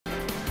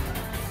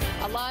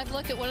live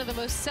look at one of the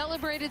most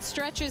celebrated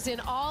stretches in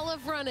all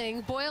of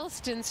running,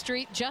 Boylston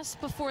Street, just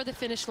before the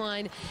finish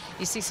line.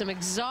 You see some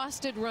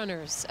exhausted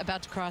runners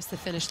about to cross the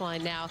finish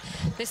line now.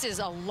 This is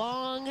a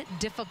long,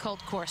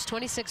 difficult course,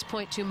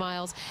 26.2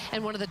 miles,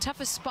 and one of the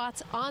toughest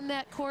spots on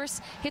that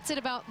course hits at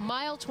about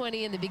mile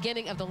 20 in the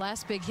beginning of the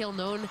last big hill,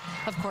 known,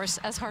 of course,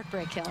 as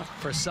Heartbreak Hill.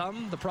 For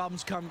some, the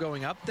problems come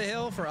going up the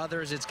hill. For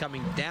others, it's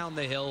coming down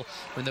the hill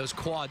when those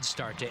quads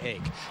start to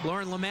ache.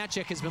 Lauren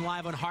Leamanczyk has been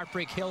live on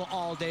Heartbreak Hill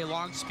all day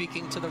long,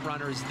 speaking to the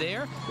runners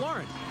there.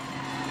 Lauren.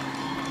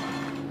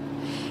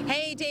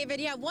 Hey, David.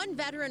 Yeah, one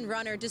veteran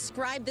runner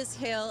described this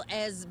hill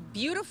as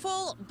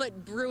beautiful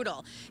but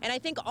brutal. And I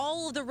think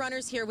all of the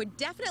runners here would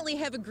definitely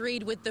have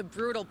agreed with the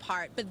brutal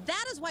part. But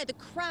that is why the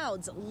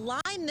crowds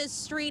line this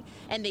street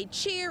and they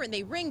cheer and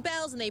they ring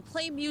bells and they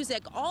play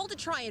music, all to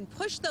try and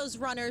push those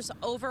runners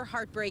over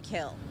Heartbreak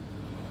Hill.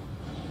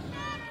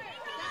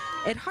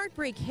 At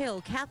Heartbreak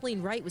Hill,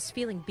 Kathleen Wright was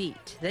feeling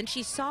beat. Then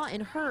she saw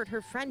and heard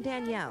her friend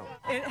Danielle.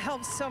 It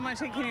helps so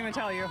much, I can't even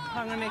tell you.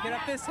 I'm going to make it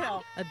up this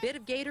hill. A bit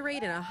of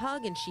Gatorade and a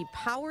hug, and she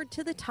powered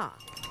to the top.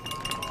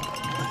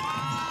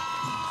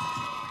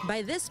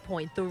 By this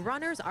point, the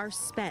runners are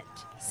spent.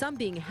 Some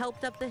being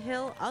helped up the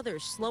hill,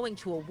 others slowing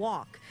to a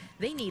walk.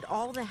 They need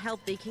all the help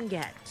they can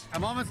get.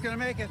 I'm almost going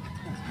to make it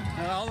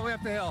all the way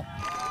up the hill.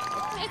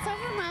 It's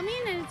overwhelming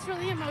and it's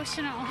really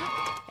emotional.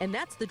 And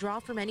that's the draw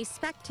for many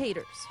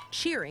spectators,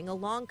 cheering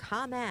along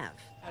Com Ave.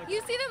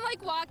 You see them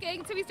like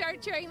walking, so we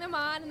start cheering them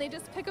on and they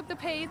just pick up the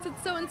pace.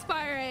 It's so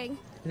inspiring.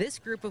 This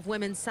group of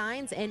women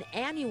signs an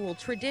annual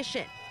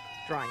tradition,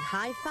 drawing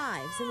high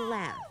fives and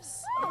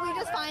laughs. We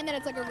just find that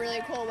it's like a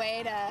really cool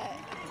way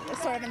to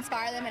sort of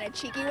inspire them in a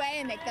cheeky way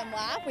and make them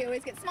laugh. We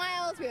always get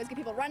smiles, we always get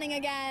people running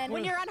again.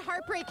 When you're on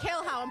Heartbreak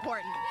Hill, how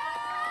important?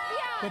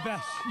 Yeah. The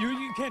best.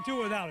 You can't do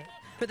it without it.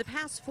 For the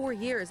past 4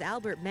 years,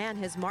 Albert Mann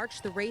has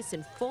marched the race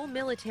in full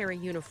military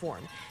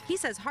uniform. He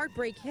says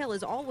Heartbreak Hill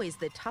is always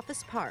the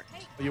toughest part.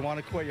 You want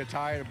to quit, you're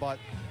tired, but,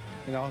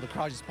 you know, the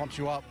crowd just pumps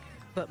you up.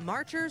 But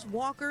marchers,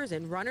 walkers,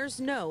 and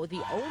runners know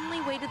the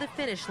only way to the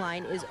finish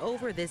line is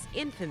over this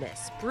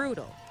infamous,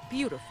 brutal,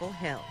 beautiful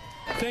hill.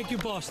 Thank you,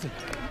 Boston.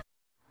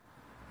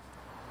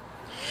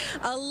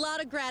 A lot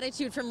of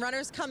gratitude from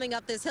runners coming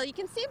up this hill. You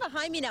can see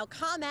behind me now,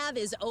 Com Ave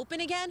is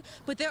open again,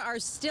 but there are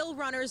still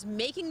runners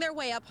making their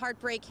way up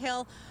Heartbreak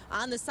Hill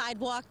on the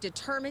sidewalk,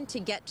 determined to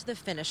get to the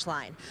finish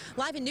line.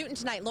 Live in Newton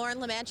tonight, Lauren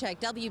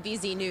Leamanczyk,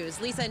 WBZ News.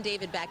 Lisa and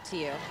David, back to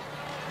you.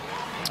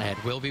 And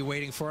we'll be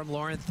waiting for him,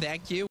 Lauren. Thank you.